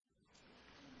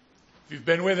If you've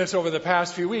been with us over the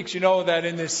past few weeks, you know that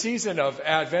in this season of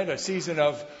Advent, a season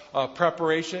of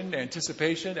preparation,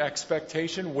 anticipation,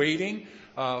 expectation, waiting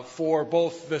for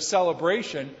both the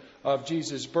celebration of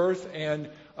Jesus' birth and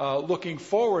looking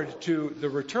forward to the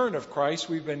return of Christ,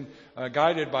 we've been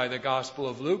guided by the Gospel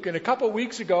of Luke. And a couple of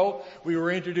weeks ago, we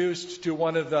were introduced to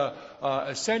one of the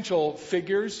essential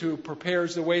figures who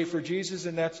prepares the way for Jesus,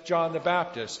 and that's John the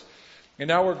Baptist. And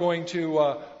now we're going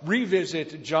to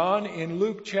revisit John in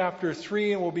Luke chapter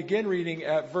 3, and we'll begin reading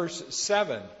at verse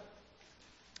 7.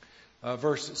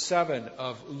 Verse 7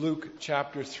 of Luke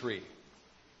chapter 3.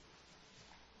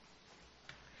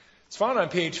 It's found on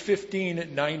page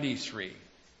 1593.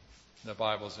 The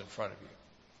Bible's in front of you.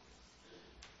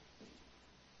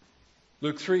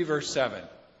 Luke 3, verse 7.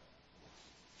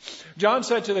 John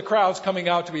said to the crowds coming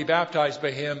out to be baptized by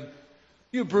him,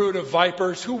 "You brood of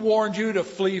vipers, who warned you to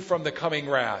flee from the coming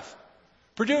wrath?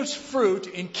 Produce fruit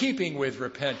in keeping with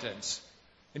repentance.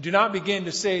 And do not begin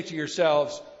to say to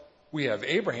yourselves, 'We have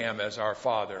Abraham as our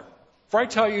father.' For I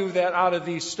tell you that out of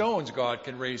these stones God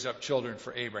can raise up children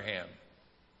for Abraham.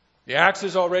 The axe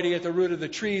is already at the root of the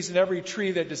trees, and every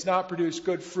tree that does not produce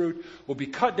good fruit will be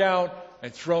cut down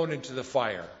and thrown into the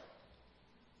fire."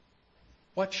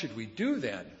 "What should we do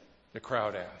then?" the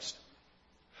crowd asked.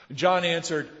 John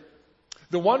answered,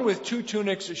 "The one with 2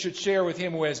 tunics should share with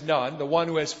him who has none. The one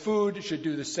who has food should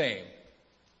do the same."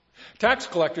 Tax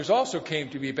collectors also came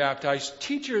to be baptized.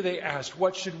 "Teacher," they asked,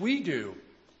 "what should we do?"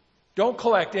 "Don't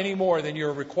collect any more than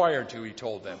you're required to," he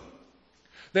told them.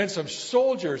 Then some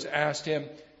soldiers asked him,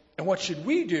 "And what should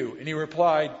we do?" And he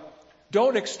replied,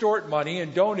 "Don't extort money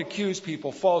and don't accuse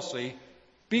people falsely.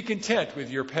 Be content with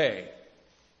your pay."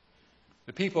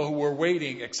 The people who were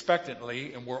waiting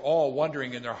expectantly and were all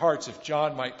wondering in their hearts if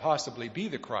John might possibly be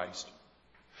the Christ.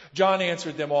 John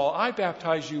answered them all, "I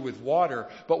baptize you with water,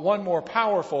 but one more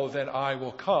powerful than I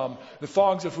will come, the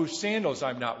thongs of whose sandals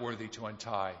I'm not worthy to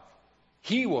untie.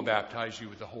 He will baptize you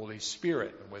with the Holy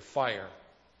Spirit and with fire.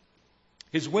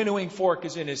 His winnowing fork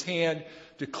is in his hand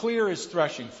to clear his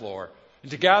threshing floor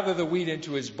and to gather the wheat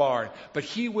into his barn, but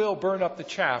he will burn up the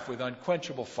chaff with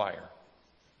unquenchable fire."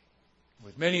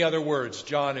 With many other words,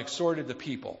 John exhorted the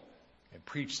people and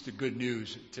preached the good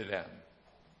news to them.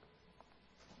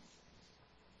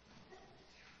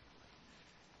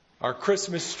 Our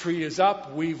Christmas tree is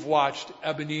up. We've watched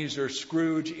Ebenezer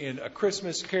Scrooge in A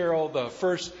Christmas Carol. The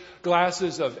first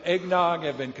glasses of eggnog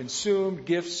have been consumed.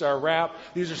 Gifts are wrapped.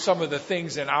 These are some of the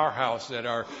things in our house that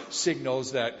are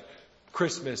signals that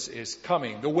Christmas is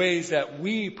coming. The ways that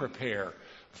we prepare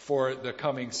for the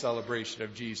coming celebration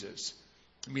of Jesus.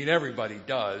 I mean, everybody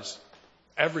does.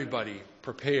 Everybody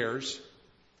prepares.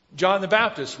 John the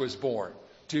Baptist was born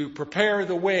to prepare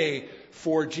the way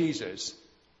for Jesus.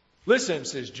 "Listen,"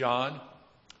 says John,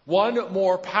 "one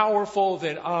more powerful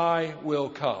than I will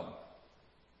come."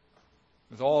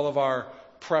 With all of our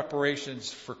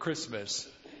preparations for Christmas,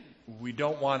 we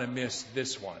don't want to miss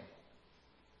this one.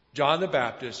 John the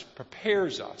Baptist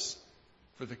prepares us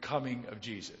for the coming of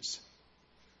Jesus.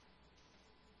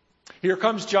 Here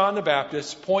comes John the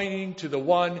Baptist pointing to the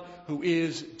one who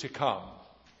is to come.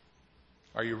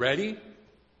 Are you ready?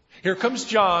 Here comes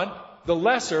John, the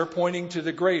lesser, pointing to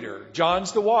the greater.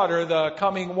 John's the water, the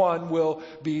coming one will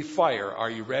be fire. Are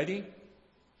you ready?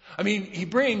 I mean, he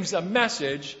brings a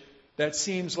message that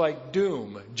seems like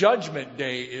doom. Judgment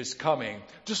Day is coming.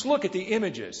 Just look at the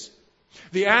images.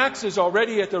 The axe is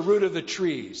already at the root of the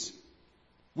trees.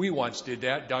 We once did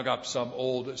that, dug up some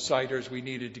old ciders we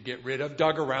needed to get rid of,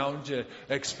 dug around to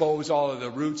expose all of the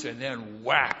roots, and then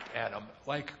whacked at them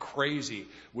like crazy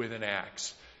with an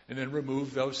axe. And then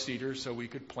removed those cedars so we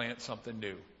could plant something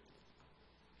new.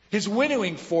 His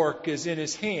winnowing fork is in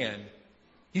his hand.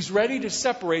 He's ready to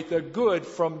separate the good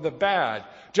from the bad.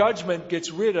 Judgment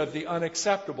gets rid of the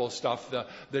unacceptable stuff,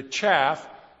 the chaff,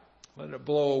 let it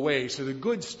blow away. So the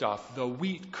good stuff, the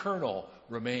wheat kernel,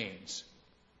 remains.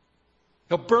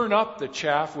 He'll burn up the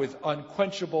chaff with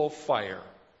unquenchable fire.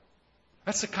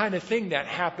 That's the kind of thing that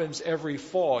happens every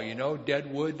fall. You know, dead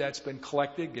wood that's been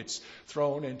collected gets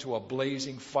thrown into a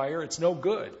blazing fire. It's no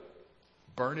good.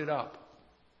 Burn it up.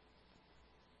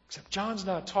 Except John's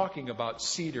not talking about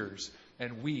cedars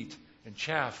and wheat and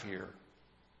chaff here.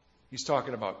 He's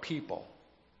talking about people.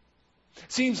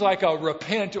 Seems like a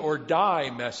repent or die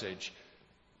message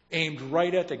aimed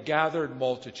right at the gathered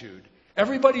multitude.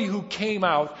 Everybody who came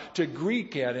out to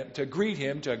greet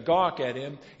him, to gawk at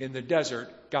him in the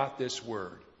desert, got this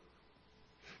word.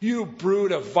 "You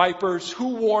brood of vipers,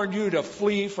 who warned you to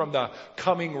flee from the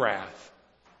coming wrath?"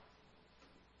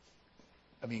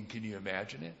 I mean, can you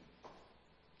imagine it?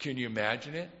 Can you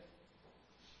imagine it?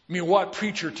 I mean, what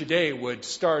preacher today would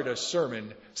start a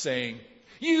sermon saying,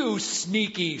 "You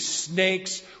sneaky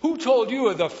snakes, who told you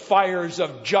of the fires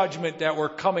of judgment that were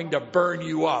coming to burn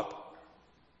you up?"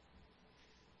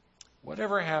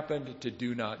 Whatever happened to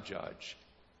do not judge?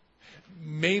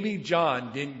 Maybe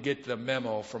John didn't get the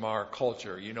memo from our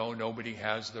culture. Nobody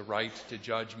has the right to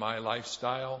judge my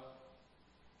lifestyle.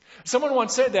 Someone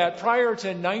once said that prior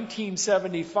to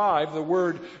 1975, the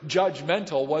word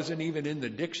judgmental wasn't even in the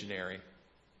dictionary.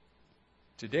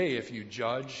 Today, if you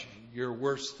judge, you're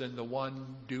worse than the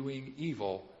one doing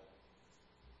evil.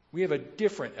 We have a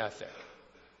different ethic.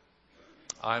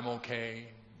 I'm okay,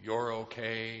 you're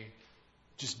okay,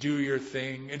 just do your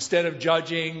thing. Instead of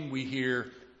judging, we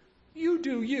hear, "You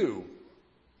do you."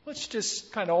 Let's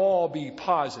just kind of all be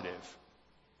positive.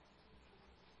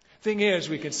 Thing is,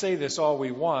 we can say this all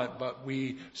we want, but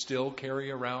we still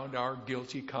carry around our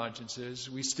guilty consciences.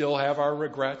 We still have our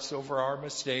regrets over our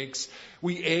mistakes.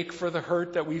 We ache for the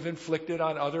hurt that we've inflicted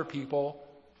on other people.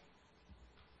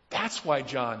 That's why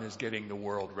John is getting the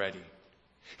world ready.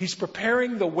 He's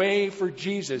preparing the way for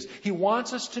Jesus. He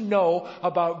wants us to know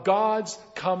about God's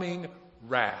coming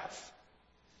wrath.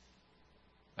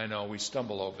 I know we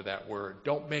stumble over that word.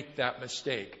 Don't make that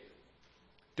mistake.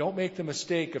 Don't make the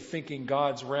mistake of thinking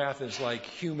God's wrath is like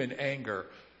human anger.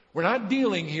 We're not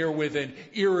dealing here with an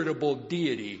irritable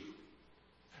deity.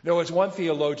 No, as one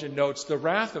theologian notes, the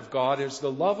wrath of God is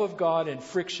the love of God in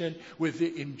friction with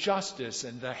the injustice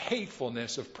and the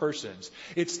hatefulness of persons.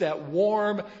 It's that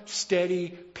warm, steady,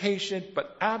 patient,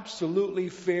 but absolutely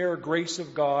fair grace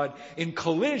of God in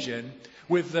collision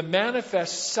with the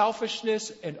manifest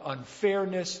selfishness and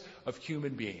unfairness of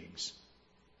human beings.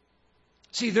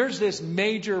 See, there's this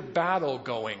major battle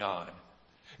going on.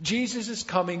 Jesus is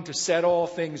coming to set all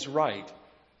things right.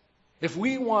 If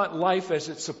we want life as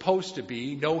it's supposed to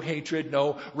be, no hatred,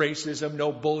 no racism,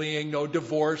 no bullying, no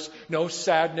divorce, no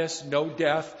sadness, no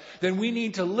death, then we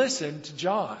need to listen to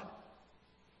John.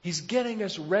 He's getting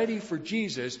us ready for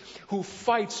Jesus, who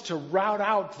fights to rout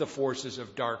out the forces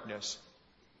of darkness.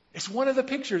 It's one of the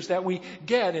pictures that we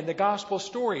get in the gospel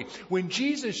story. When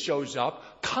Jesus shows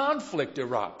up, conflict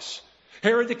erupts.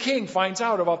 Herod the king finds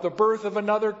out about the birth of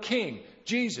another king,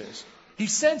 Jesus. He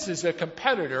senses a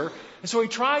competitor, and so he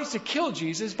tries to kill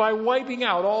Jesus by wiping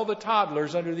out all the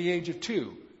toddlers under the age of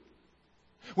 2.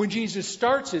 When Jesus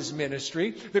starts his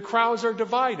ministry, the crowds are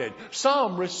divided.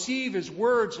 Some receive his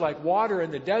words like water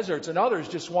in the deserts, and others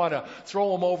just want to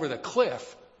throw him over the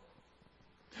cliff.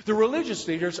 The religious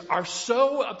leaders are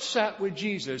so upset with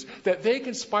Jesus that they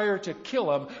conspire to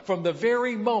kill him from the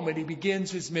very moment he begins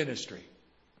his ministry.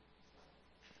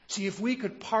 See, if we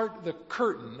could part the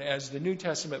curtain, as the New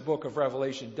Testament book of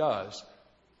Revelation does,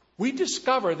 we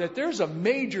discover that there's a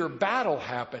major battle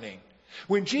happening.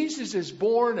 When Jesus is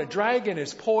born, a dragon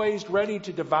is poised, ready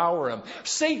to devour him.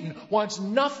 Satan wants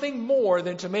nothing more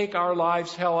than to make our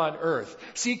lives hell on earth.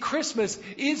 See, Christmas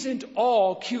isn't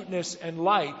all cuteness and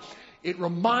light. It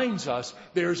reminds us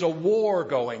there's a war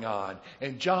going on,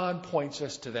 and John points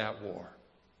us to that war.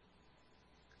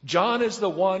 John is the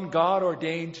one God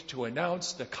ordained to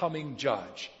announce the coming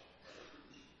judge.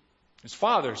 His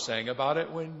father sang about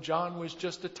it when John was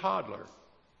just a toddler.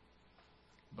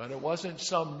 But it wasn't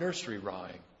some nursery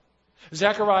rhyme.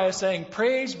 Zechariah sang,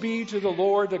 "Praise be to the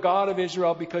Lord, the God of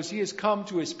Israel, because he has come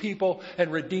to his people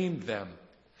and redeemed them,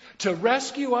 to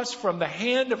rescue us from the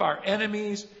hand of our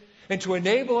enemies and to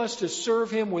enable us to serve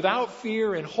him without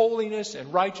fear in holiness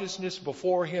and righteousness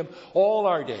before him all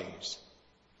our days."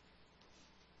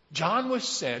 John was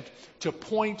sent to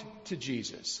point to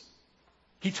Jesus.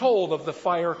 He told of the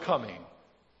fire coming.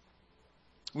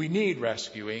 We need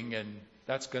rescuing, and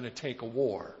that's going to take a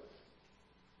war.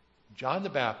 John the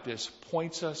Baptist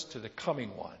points us to the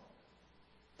coming one,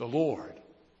 the Lord,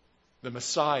 the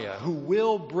Messiah, who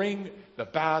will bring the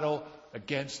battle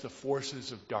against the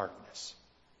forces of darkness.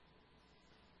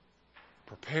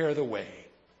 Prepare the way.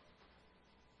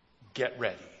 Get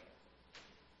ready.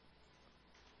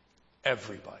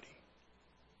 Everybody.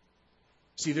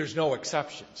 See, there's no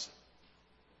exceptions.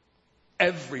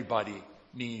 Everybody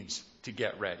needs to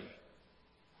get ready.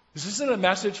 This isn't a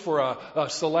message for a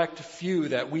select few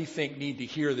that we think need to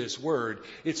hear this word.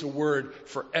 It's a word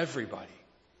for everybody.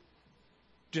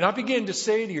 Do not begin to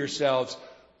say to yourselves,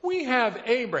 "We have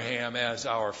Abraham as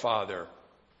our father."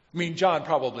 I mean, John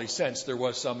probably sensed there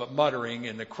was some muttering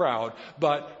in the crowd,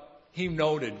 but he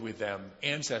noted with them,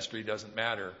 ancestry doesn't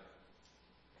matter.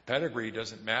 Pedigree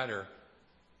doesn't matter.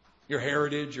 Your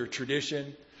heritage, your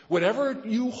tradition, whatever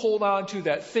you hold on to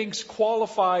that thinks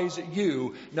qualifies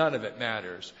you, none of it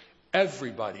matters.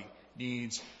 Everybody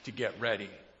needs to get ready.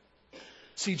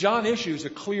 See, John issues a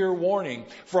clear warning.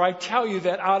 For I tell you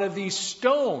that out of these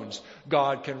stones,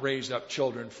 God can raise up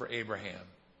children for Abraham.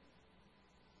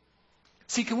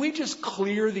 See, can we just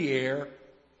clear the air?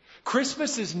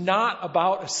 Christmas is not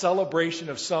about a celebration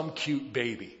of some cute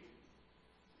baby.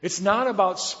 It's not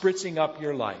about spritzing up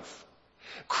your life.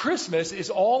 Christmas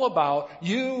is all about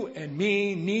you and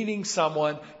me needing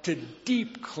someone to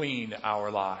deep clean our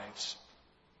lives.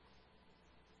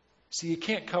 See, you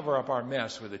can't cover up our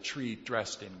mess with a tree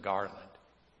dressed in garland.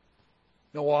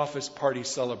 No office party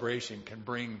celebration can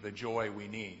bring the joy we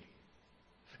need.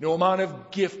 No amount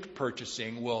of gift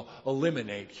purchasing will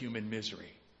eliminate human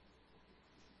misery.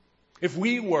 If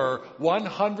we were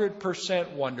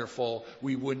 100% wonderful,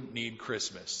 we wouldn't need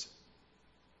Christmas.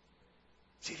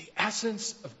 See, the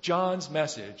essence of John's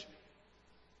message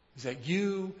is that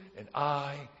you and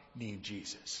I need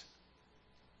Jesus.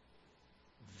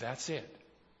 That's it.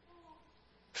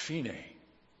 Fine.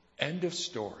 End of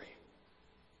story.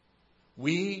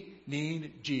 We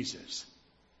need Jesus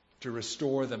to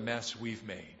restore the mess we've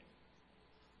made.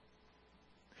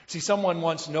 See, someone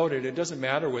once noted, it doesn't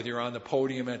matter whether you're on the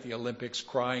podium at the Olympics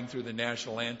crying through the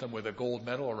national anthem with a gold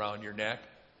medal around your neck,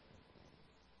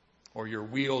 or you're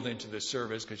wheeled into the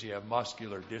service because you have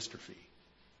muscular dystrophy.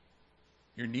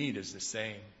 Your need is the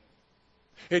same.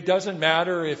 It doesn't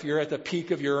matter if you're at the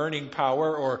peak of your earning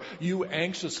power or you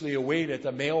anxiously await at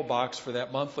the mailbox for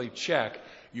that monthly check.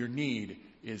 Your need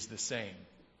is the same.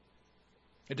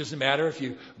 It doesn't matter if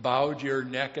you bowed your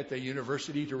neck at the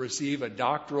university to receive a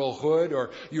doctoral hood or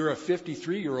you're a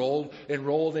 53-year-old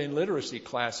enrolled in literacy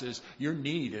classes. Your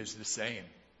need is the same.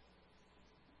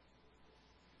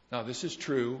 Now, this is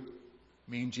true.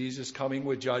 Jesus coming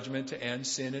with judgment to end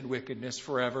sin and wickedness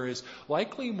forever is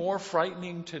likely more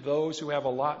frightening to those who have a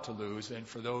lot to lose than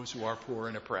for those who are poor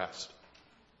and oppressed.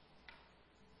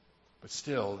 But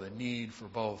still, the need for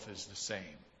both is the same.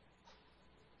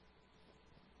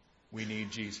 We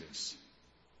need Jesus.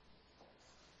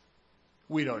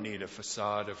 We don't need a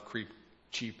facade of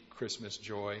cheap Christmas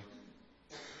joy.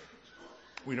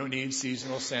 We don't need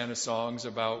seasonal Santa songs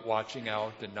about watching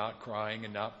out and not crying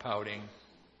and not pouting.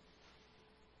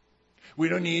 We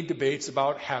don't need debates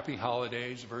about happy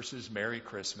holidays versus Merry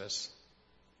Christmas.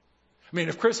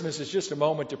 If Christmas is just a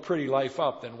moment to pretty life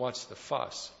up, then what's the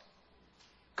fuss?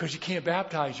 Because you can't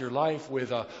baptize your life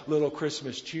with a little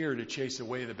Christmas cheer to chase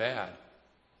away the bad.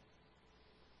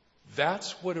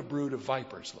 That's what a brood of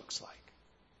vipers looks like.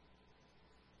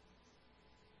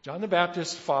 John the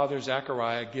Baptist's father,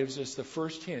 Zechariah, gives us the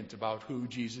first hint about who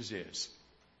Jesus is.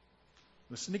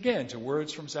 Listen again to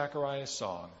words from Zechariah's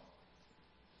song.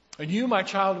 And you, my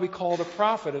child, will be called a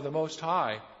prophet of the Most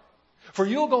High. For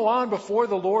you'll go on before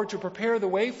the Lord to prepare the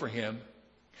way for him,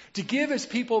 to give his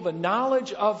people the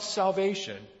knowledge of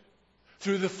salvation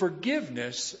through the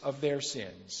forgiveness of their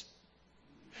sins.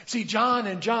 See, John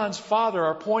and John's father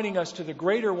are pointing us to the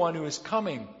greater one who is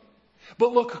coming.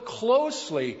 But look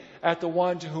closely at the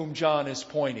one to whom John is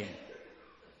pointing.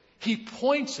 He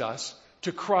points us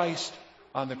to Christ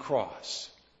on the cross.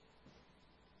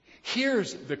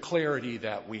 Here's the clarity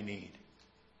that we need.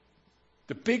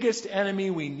 The biggest enemy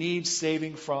we need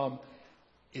saving from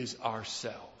is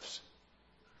ourselves.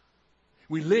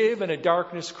 We live in a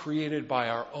darkness created by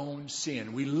our own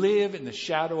sin. We live in the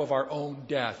shadow of our own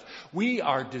death. We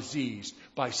are diseased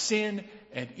by sin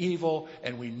and evil,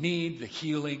 and we need the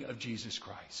healing of Jesus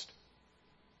Christ.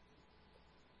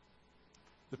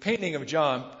 The painting of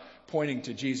John pointing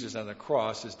to Jesus on the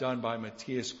cross is done by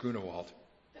Matthias Grunewald.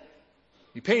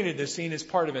 He painted this scene as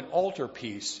part of an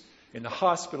altarpiece in the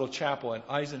hospital chapel in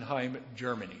Eisenheim,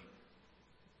 Germany.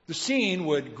 The scene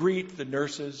would greet the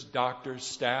nurses, doctors,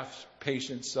 staff,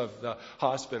 patients of the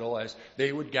hospital as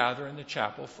they would gather in the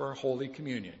chapel for Holy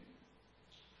Communion.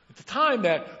 At the time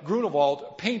that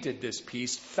Grunewald painted this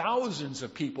piece, thousands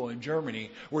of people in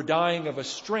Germany were dying of a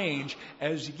strange,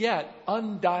 as yet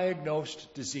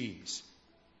undiagnosed disease.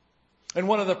 And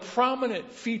one of the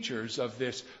prominent features of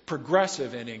this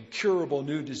progressive and incurable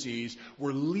new disease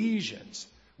were lesions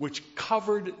which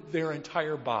covered their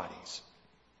entire bodies.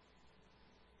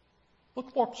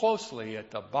 Look more closely at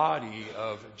the body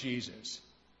of Jesus.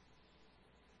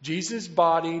 Jesus'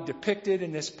 body depicted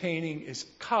in this painting is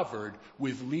covered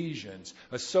with lesions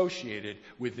associated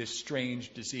with this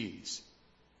strange disease.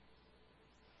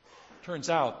 Turns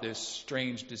out this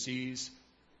strange disease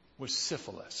was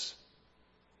syphilis.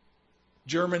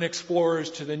 German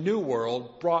explorers to the New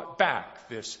World brought back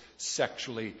this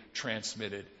sexually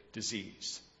transmitted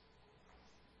disease.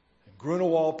 And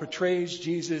Grunewald portrays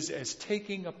Jesus as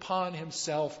taking upon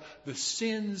himself the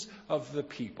sins of the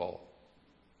people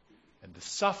and the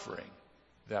suffering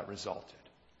that resulted.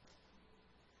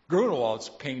 Grunewald's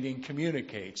painting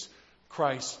communicates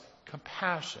Christ's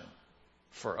compassion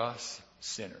for us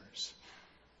sinners.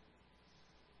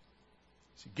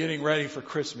 So getting ready for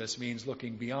Christmas means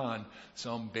looking beyond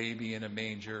some baby in a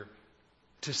manger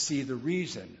to see the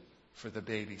reason for the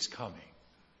baby's coming.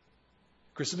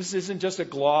 Christmas isn't just a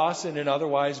gloss in an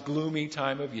otherwise gloomy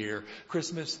time of year.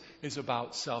 Christmas is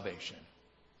about salvation.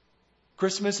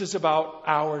 Christmas is about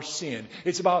our sin.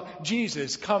 It's about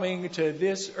Jesus coming to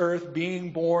this earth,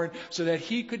 being born so that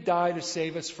he could die to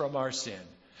save us from our sin,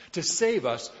 to save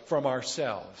us from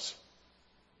ourselves.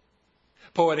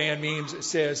 Poet Ann Means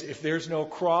says, if there's no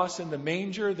cross in the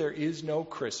manger, there is no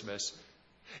Christmas.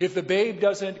 If the babe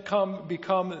doesn't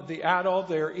become the adult,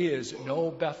 there is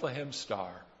no Bethlehem star.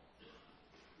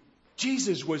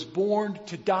 Jesus was born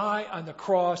to die on the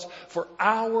cross for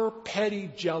our petty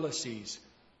jealousies,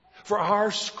 for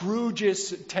our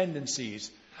Scrooge's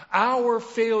tendencies, our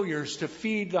failures to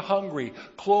feed the hungry,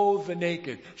 clothe the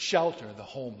naked, shelter the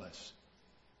homeless.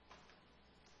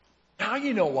 Now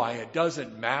you know why it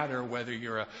doesn't matter whether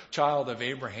you're a child of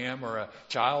Abraham or a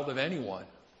child of anyone.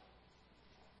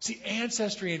 See,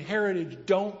 ancestry and heritage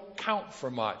don't count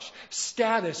for much.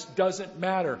 Status doesn't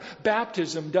matter.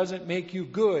 Baptism doesn't make you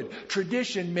good.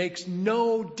 Tradition makes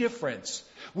no difference.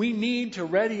 We need to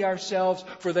ready ourselves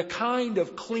for the kind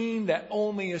of clean that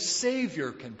only a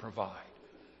Savior can provide.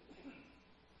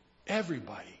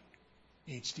 Everybody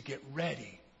needs to get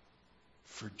ready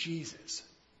for Jesus.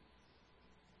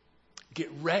 Get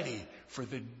ready for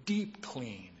the deep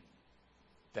clean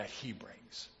that He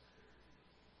brings.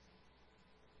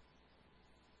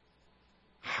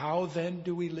 How then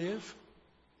do we live?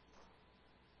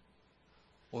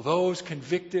 Well, those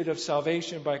convicted of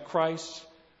salvation by Christ,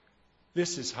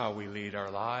 this is how we lead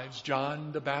our lives.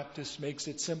 John the Baptist makes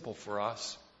it simple for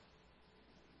us.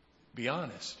 Be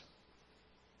honest.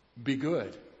 Be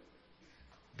good.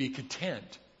 Be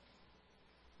content.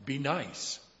 Be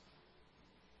nice.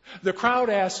 The crowd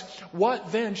asks,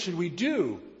 what then should we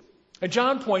do? And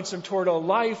John points them toward a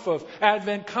life of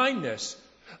Advent kindness.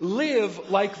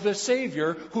 Live like the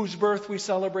Savior whose birth we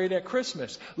celebrate at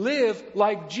Christmas. Live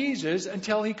like Jesus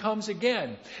until He comes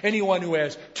again. Anyone who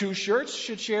has 2 shirts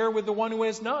should share with the one who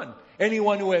has none.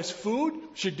 Anyone who has food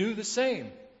should do the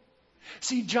same.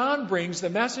 See, John brings the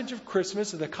message of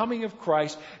Christmas and the coming of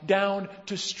Christ down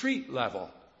to street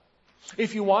level.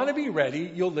 If you want to be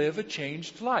ready, you'll live a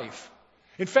changed life.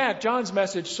 In fact, John's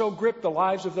message so gripped the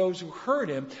lives of those who heard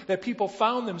him that people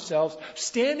found themselves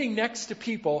standing next to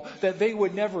people that they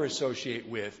would never associate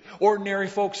with. Ordinary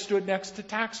folks stood next to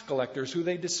tax collectors who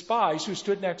they despised, who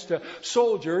stood next to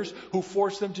soldiers who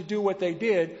forced them to do what they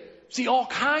did. See, all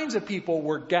kinds of people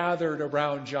were gathered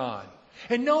around John.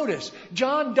 And notice,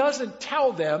 John doesn't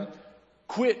tell them,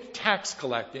 quit tax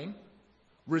collecting,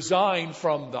 resign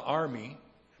from the army.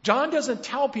 John doesn't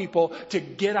tell people to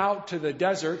get out to the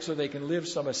desert so they can live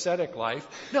some ascetic life.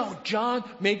 No, John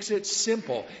makes it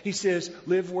simple. He says,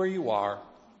 live where you are.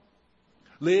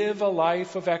 Live a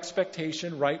life of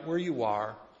expectation right where you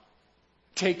are.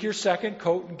 Take your second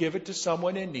coat and give it to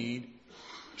someone in need.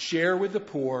 Share with the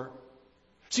poor.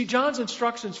 See, John's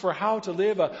instructions for how to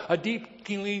live a deep,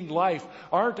 clean life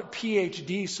aren't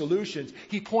PhD solutions.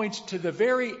 He points to the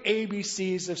very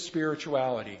ABCs of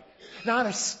spirituality. Not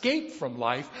escape from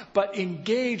life, but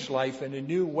engage life in a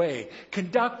new way.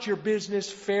 Conduct your business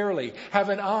fairly. Have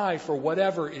an eye for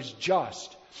whatever is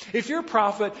just. If your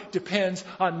profit depends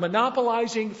on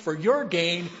monopolizing for your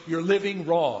gain, you're living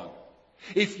wrong.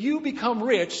 If you become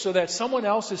rich so that someone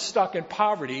else is stuck in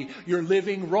poverty, you're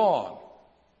living wrong.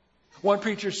 One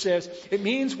preacher says, it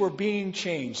means we're being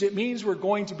changed. It means we're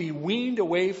going to be weaned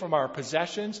away from our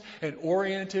possessions and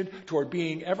oriented toward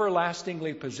being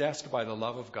everlastingly possessed by the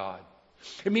love of God.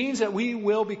 It means that we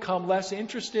will become less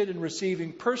interested in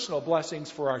receiving personal blessings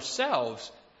for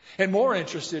ourselves and more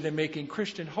interested in making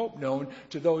Christian hope known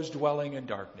to those dwelling in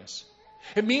darkness.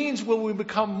 It means we will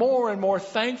become more and more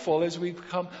thankful as we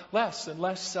become less and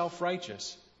less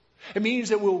self-righteous. It means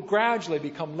that we'll gradually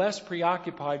become less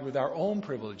preoccupied with our own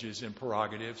privileges and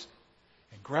prerogatives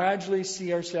and gradually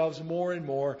see ourselves more and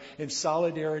more in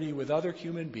solidarity with other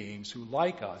human beings who,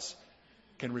 like us,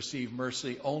 can receive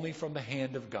mercy only from the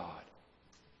hand of God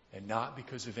and not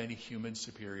because of any human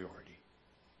superiority.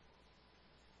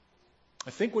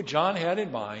 I think what John had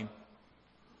in mind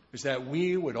is that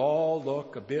we would all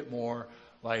look a bit more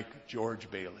like George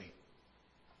Bailey,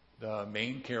 the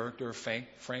main character of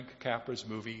Frank Capra's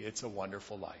movie, It's a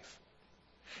Wonderful Life.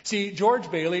 See,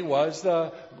 George Bailey was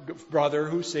the brother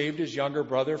who saved his younger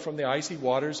brother from the icy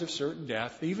waters of certain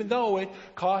death, even though it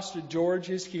cost George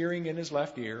his hearing in his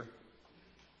left ear.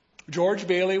 George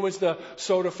Bailey was the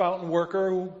soda fountain worker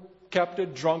who kept a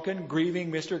drunken,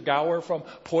 grieving Mr. Gower from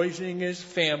poisoning his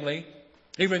family,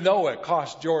 even though it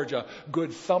cost George a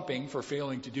good thumping for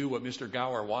failing to do what Mr.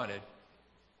 Gower wanted.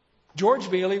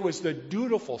 George Bailey was the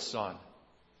dutiful son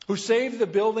who saved the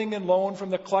building and loan from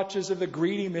the clutches of the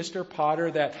greedy Mr.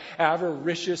 Potter, that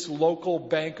avaricious local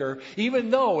banker,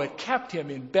 even though it kept him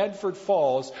in Bedford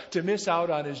Falls to miss out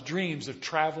on his dreams of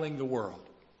traveling the world.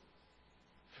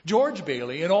 George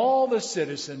Bailey and all the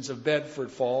citizens of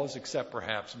Bedford Falls, except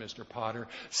perhaps Mr. Potter,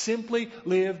 simply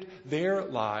lived their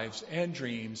lives and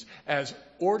dreams as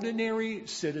ordinary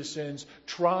citizens,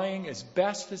 trying as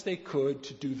best as they could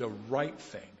to do the right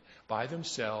thing by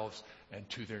themselves and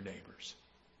to their neighbors.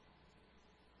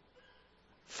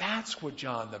 That's what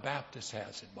John the Baptist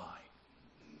has in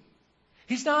mind.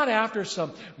 He's not after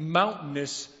some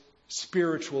mountainous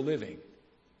spiritual living.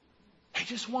 He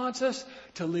just wants us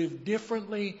to live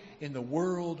differently in the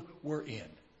world we're in.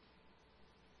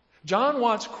 John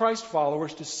wants Christ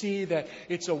followers to see that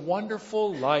it's a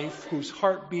wonderful life whose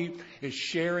heartbeat is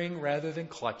sharing rather than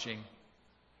clutching,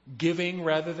 giving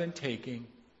rather than taking,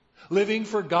 living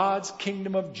for God's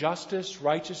kingdom of justice,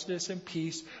 righteousness, and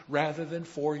peace rather than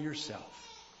for yourself.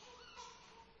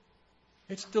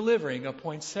 It's delivering a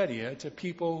poinsettia to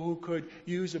people who could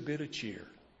use a bit of cheer.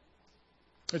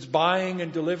 It's buying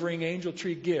and delivering angel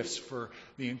tree gifts for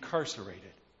the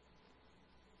incarcerated.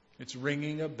 It's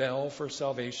ringing a bell for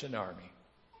Salvation Army.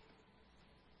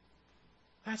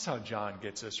 That's how John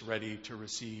gets us ready to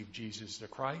receive Jesus the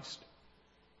Christ.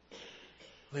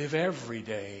 Live every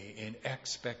day in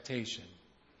expectation.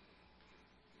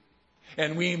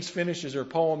 And Weems finishes her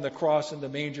poem, The Cross and the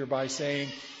Manger, by saying,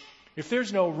 if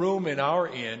there's no room in our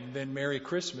inn, then Merry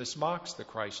Christmas mocks the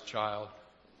Christ child.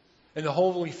 And the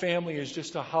Holy Family is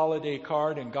just a holiday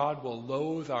card, and God will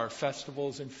loathe our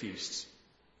festivals and feasts.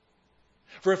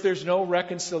 For if there's no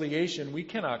reconciliation, we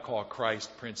cannot call Christ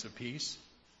Prince of Peace.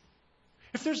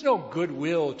 If there's no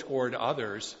goodwill toward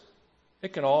others,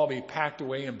 it can all be packed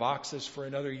away in boxes for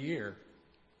another year.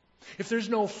 If there's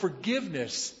no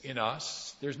forgiveness in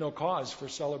us, there's no cause for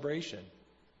celebration.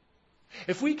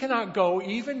 If we cannot go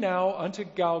even now unto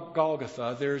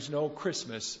Golgotha, there's no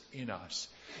Christmas in us.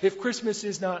 If Christmas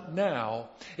is not now,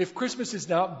 if Christmas is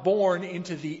not born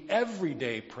into the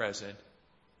everyday present,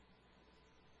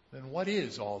 then what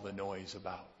is all the noise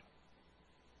about?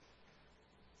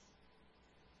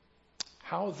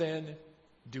 How then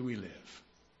do we live?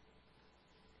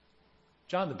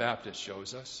 John the Baptist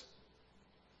shows us.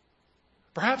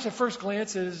 Perhaps at first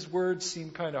glance his words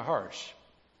seem kind of harsh.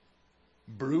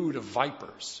 Brood of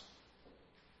vipers.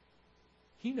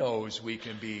 He knows we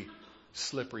can be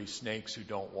slippery snakes who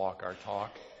don't walk our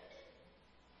talk.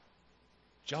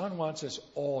 John wants us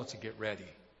all to get ready.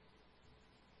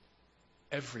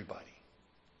 Everybody.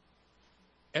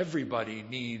 Everybody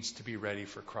needs to be ready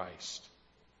for Christ.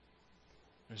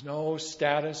 There's no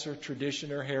status or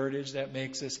tradition or heritage that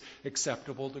makes us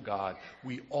acceptable to God.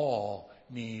 We all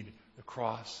need the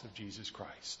cross of Jesus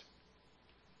Christ.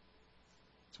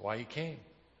 That's why he came.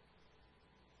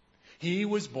 He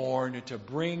was born to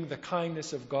bring the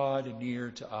kindness of God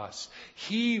near to us.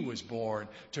 He was born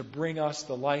to bring us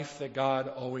the life that God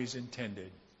always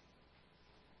intended.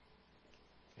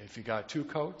 If you got 2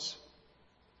 coats,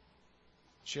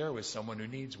 share with someone who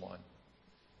needs one.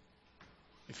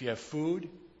 If you have food,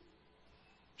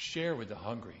 share with the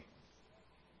hungry.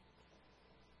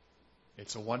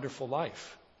 It's a wonderful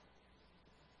life,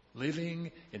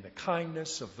 living in the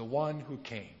kindness of the one who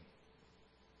came,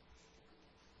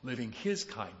 living his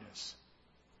kindness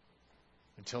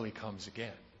until he comes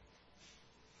again.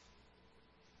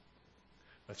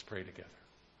 Let's pray together.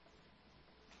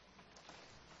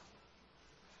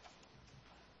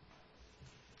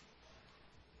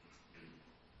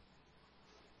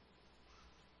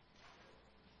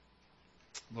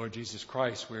 Lord Jesus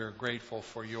Christ, we are grateful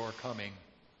for your coming.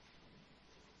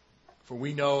 For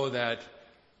we know that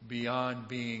beyond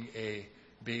being a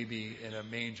baby in a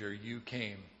manger, you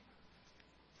came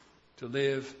to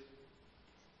live,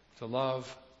 to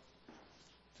love,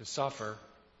 to suffer,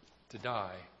 to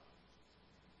die.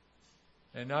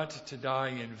 And not to die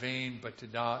in vain, but to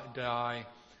die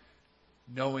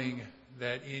knowing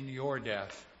that in your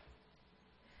death,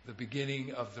 the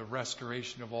beginning of the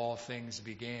restoration of all things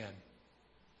began.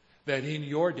 That in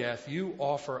your death, you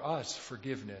offer us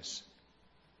forgiveness.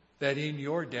 That in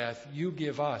your death, you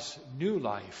give us new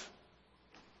life.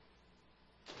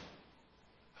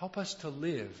 Help us to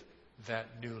live that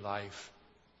new life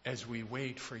as we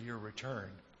wait for your return.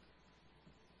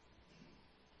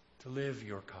 To live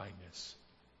your kindness.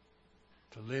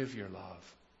 To live your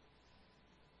love.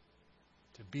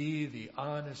 to be the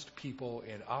honest people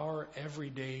in our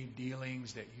everyday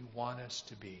dealings that you want us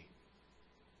to be.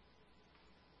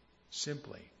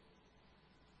 Simply,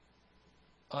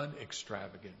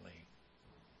 unextravagantly,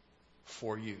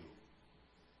 for you.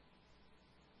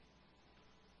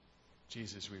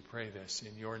 Jesus, we pray this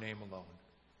in your name alone.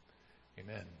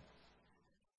 Amen.